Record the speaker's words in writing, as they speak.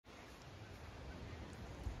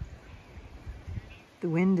The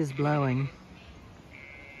wind is blowing,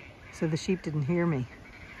 so the sheep didn't hear me.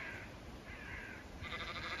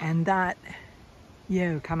 And that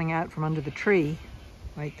ewe coming out from under the tree,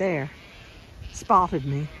 right there, spotted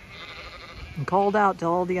me and called out to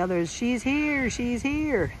all the others, "She's here, she's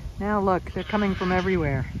here." Now look, they're coming from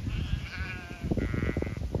everywhere.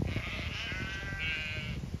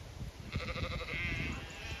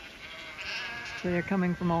 So they're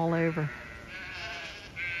coming from all over.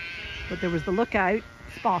 But there was the lookout,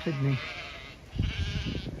 spotted me.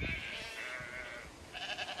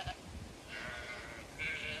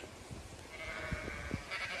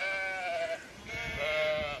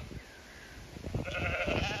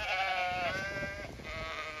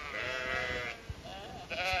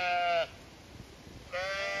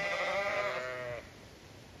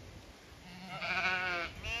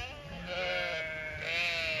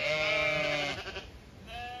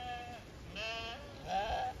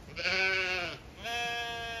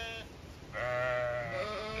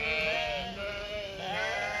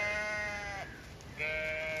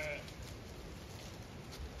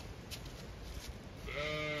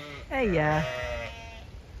 Hey, yeah.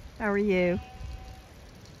 How are you?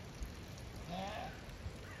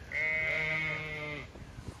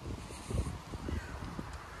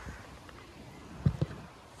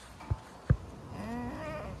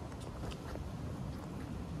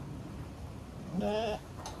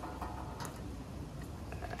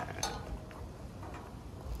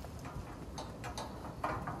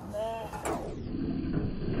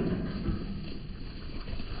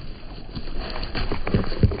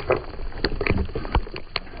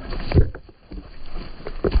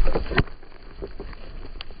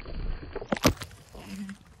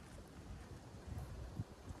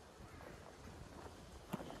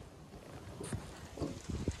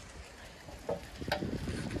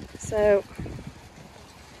 So,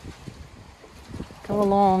 go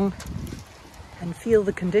along and feel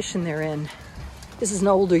the condition they're in. This is an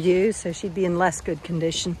older ewe, so she'd be in less good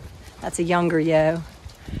condition. That's a younger ewe.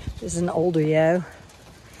 This is an older ewe.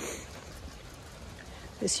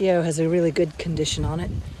 This ewe has a really good condition on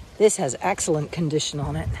it. This has excellent condition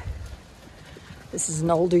on it. This is an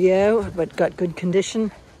older ewe, but got good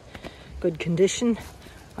condition. Good condition.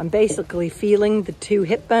 I'm basically feeling the two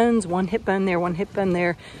hip bones, one hip bone there, one hip bone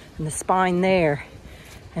there, and the spine there,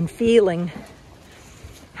 and feeling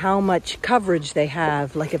how much coverage they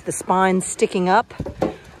have, like if the spine's sticking up,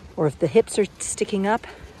 or if the hips are sticking up,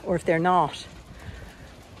 or if they're not.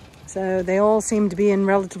 So they all seem to be in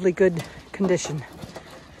relatively good condition,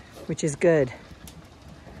 which is good.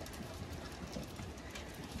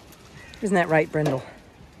 Isn't that right, Brindle?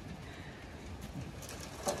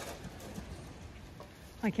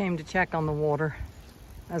 I came to check on the water,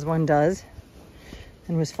 as one does,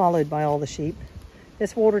 and was followed by all the sheep.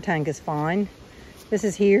 This water tank is fine. This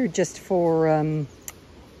is here just for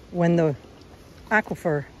when the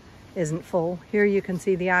aquifer isn't full. Here you can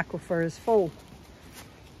see the aquifer is full.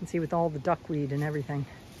 You can see with all the duckweed and everything.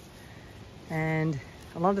 And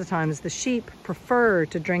a lot of the times the sheep prefer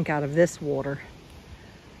to drink out of this water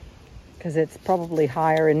because it's probably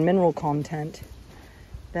higher in mineral content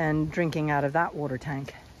than drinking out of that water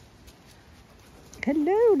tank.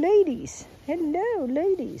 Hello, ladies. Hello,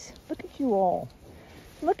 ladies. Look at you all.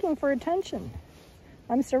 Looking for attention.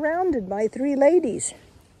 I'm surrounded by 3 ladies.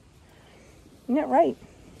 Isn't that right?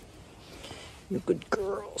 You're good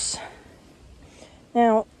girls.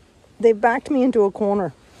 Now, they've backed me into a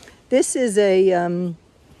corner. This is a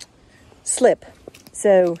slip,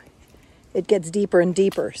 so it gets deeper and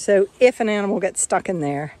deeper. So if an animal gets stuck in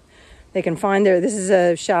there, they can find this is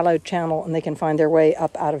a shallow channel, and they can find their way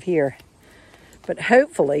up out of here. But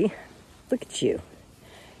hopefully, look at you,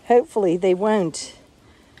 hopefully they won't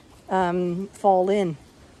fall in.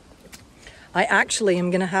 I actually am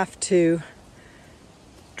going to have to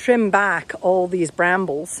trim back all these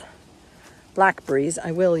brambles, blackberries.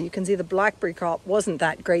 I will. You can see the blackberry crop wasn't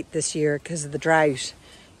that great this year because of the drought.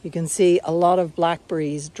 You can see a lot of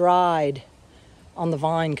blackberries dried on the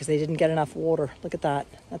vine because they didn't get enough water. Look at that.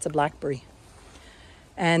 That's a blackberry.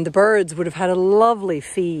 And the birds would have had a lovely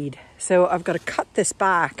feed. So I've got to cut this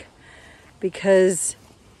back because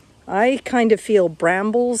I kind of feel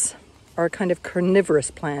brambles are a kind of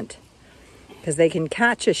carnivorous plant because they can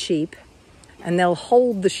catch a sheep and they'll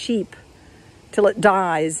hold the sheep till it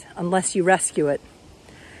dies unless you rescue it.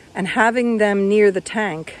 And having them near the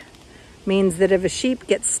tank means that if a sheep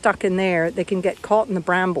gets stuck in there, they can get caught in the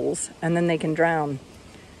brambles and then they can drown.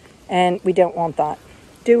 And we don't want that,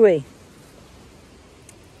 do we?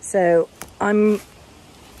 So I'm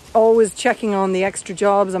always checking on the extra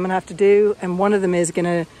jobs I'm going to have to do. And one of them is going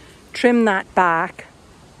to trim that back,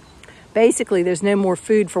 Basically, there's no more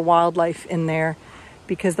food for wildlife in there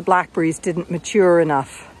because the blackberries didn't mature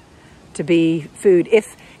enough to be food.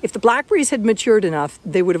 If the blackberries had matured enough,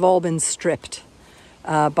 they would have all been stripped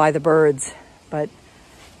by the birds. But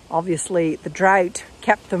obviously, the drought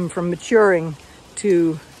kept them from maturing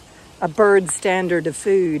to a bird standard of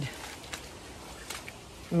food.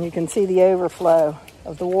 And you can see the overflow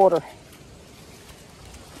of the water.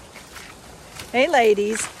 Hey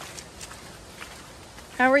ladies,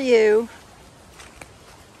 how are you?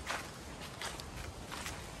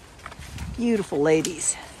 Beautiful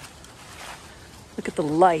ladies. Look at the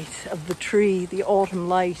light of the tree, the autumn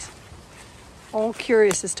light. All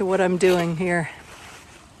curious as to what I'm doing here.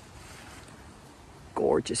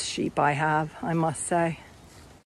 Gorgeous sheep I have, I must say.